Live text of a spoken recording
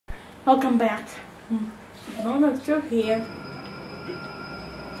Welcome back. No, no, still here.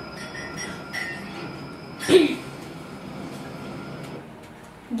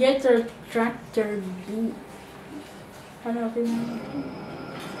 Get the tractor beat. I don't know if you know.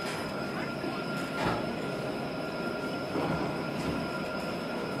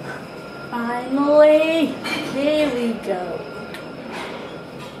 Finally, here we go.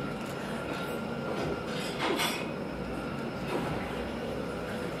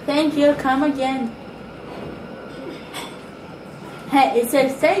 Thank you, come again. Hey, it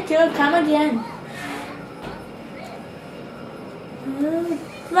says thank you, come again.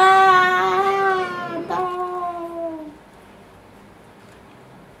 Ah, no.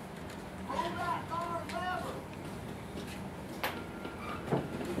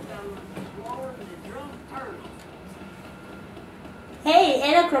 Hey,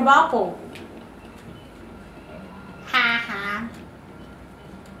 and a crab apple. Ha ha.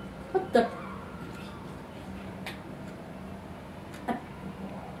 What the?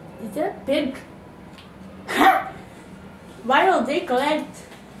 Is that a pig? Why don't they collect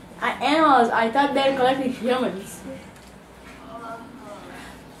animals? I thought they collected humans.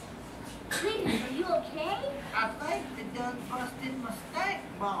 Cleveland, are you okay? I think they done busted my snack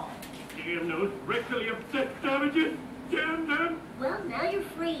bomb. Damn those rectally upset savages! Damn them! Well, now you're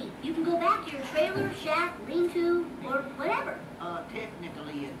free. You can go back to your trailer, shack, lean-to, or whatever.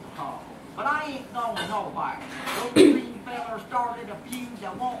 Technically it's a hall. But I ain't going nowhere. Those green fellas started a feud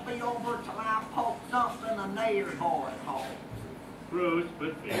that won't be over till I poke something in their boy hole. Gross,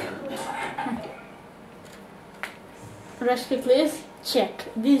 but fair. Rescue list? Check.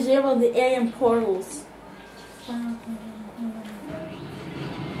 Disable the alien portals.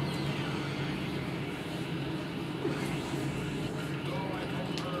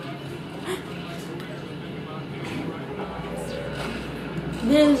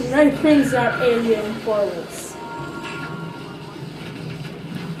 These red things are alien portals.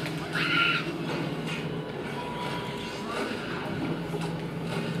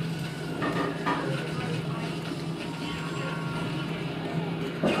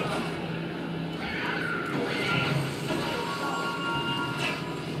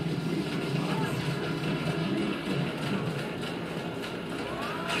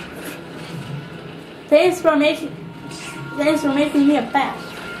 Thanks for making me a path.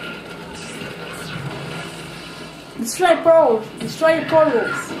 Destroy portals. Destroy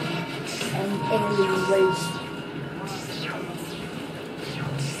portals. And alien race.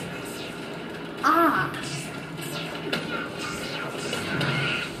 Ah.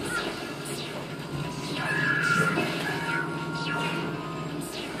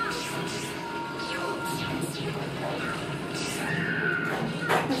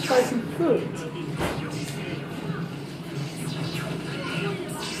 Let's try some food.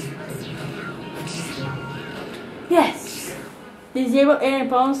 Yes! Disable alien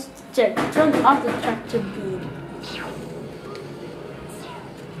bones. Check. Turn off the tractor beam.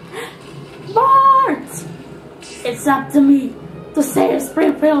 Bart! It's up to me to save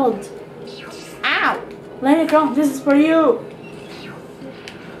Springfield. Ow! Let it go. This is for you.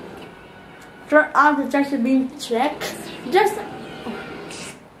 Turn off the tractor beam. Check. Just.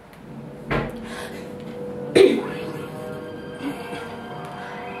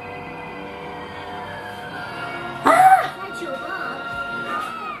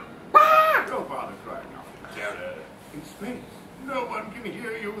 No one can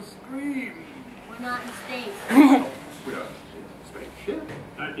hear you scream. We're not in space. We're in a spaceship.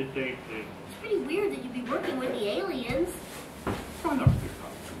 Not the same thing. It's pretty weird that you'd be working with the aliens. Try not to think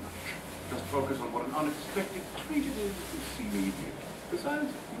about it too much. Just focus on what an unexpected treat it is to see me here. Besides,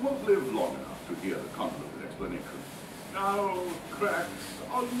 you won't live long enough to hear the convoluted explanation. Now, cracks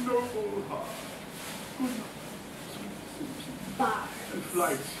a noble heart. Good night, sweet Simpsons. Bye. And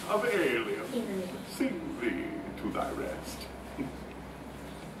flights of aliens, sing thee to thy rest.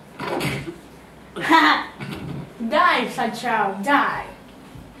 Die, Sunchild, die.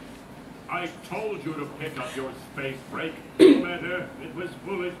 I told you to pick up your space break. No matter, it was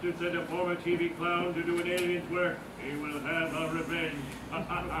foolish to send a former TV clown to do an alien's work. He will have a revenge.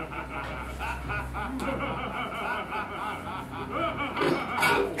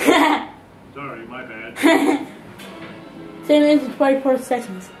 Sorry, my bad. 10 minutes and 24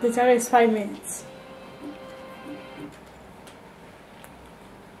 seconds. The target is 5 minutes.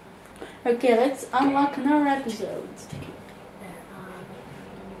 Okay, let's unlock another episode.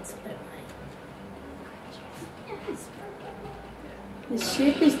 The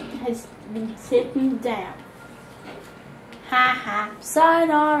ship has been taken down. Ha ha,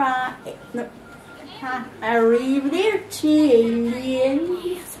 sayonara. No. Ha, arrivederci,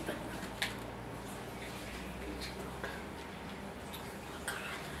 aliens.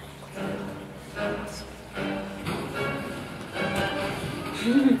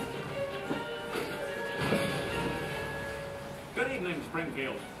 in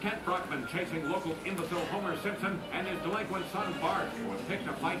Springfield. Kent Brockman chasing local imbecile Homer Simpson and his delinquent son Bart, who has picked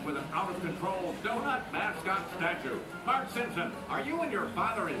a fight with an out-of-control donut mascot statue. Bart Simpson, are you and your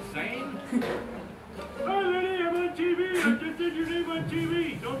father insane? Hi, Lenny, I'm on TV. I just said your name on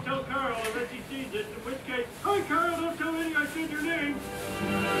TV. Don't tell Carl unless he sees it. In which case, hi, Carl, don't tell Lenny I said your name.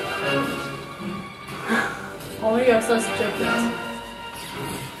 Oh, you're so stupid.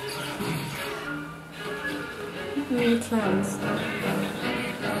 Me clowns.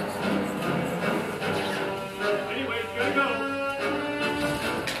 Anyway, gotta go.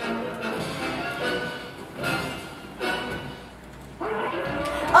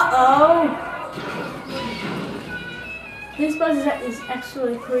 Uh-oh! This bus is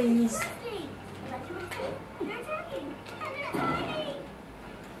actually freeze.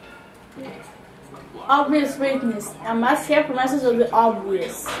 Obvious weakness. A must have promises will be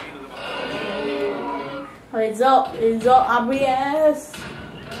obvious. It's all obvious.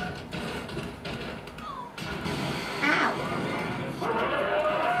 Ow!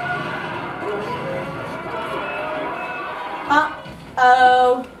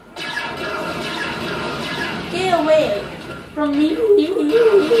 Uh-oh. Get away from me.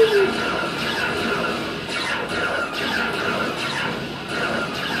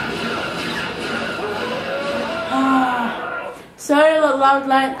 Sorry, the loud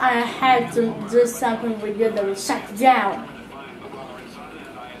line. I had to do something with you that will shut you down.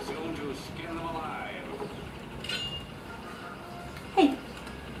 Hey,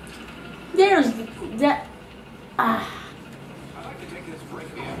 there's that. Ah.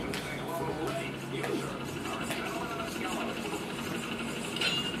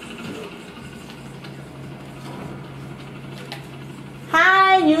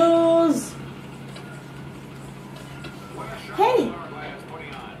 Hi, news. Hey.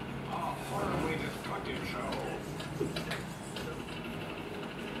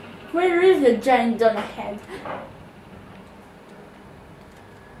 Where is the giant donut head?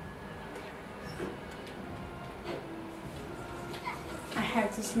 I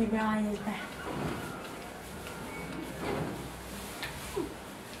have to sneak behind his back.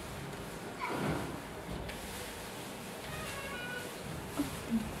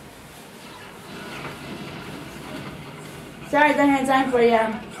 Sorry, don't have time for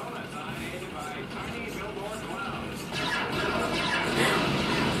you.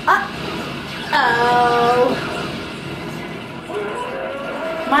 Uh-oh.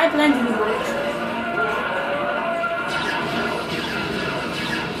 My plan didn't work.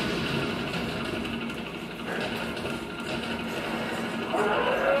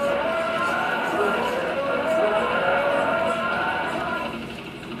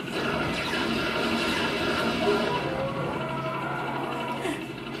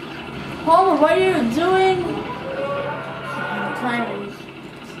 Homer, what are you doing? I'm climbing.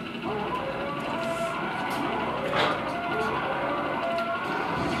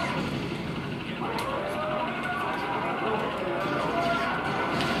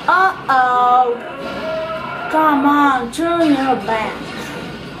 Uh-oh. Come on, turn your back.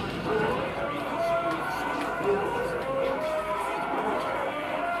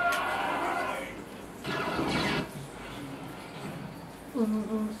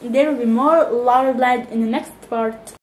 There will be more lard in the next part.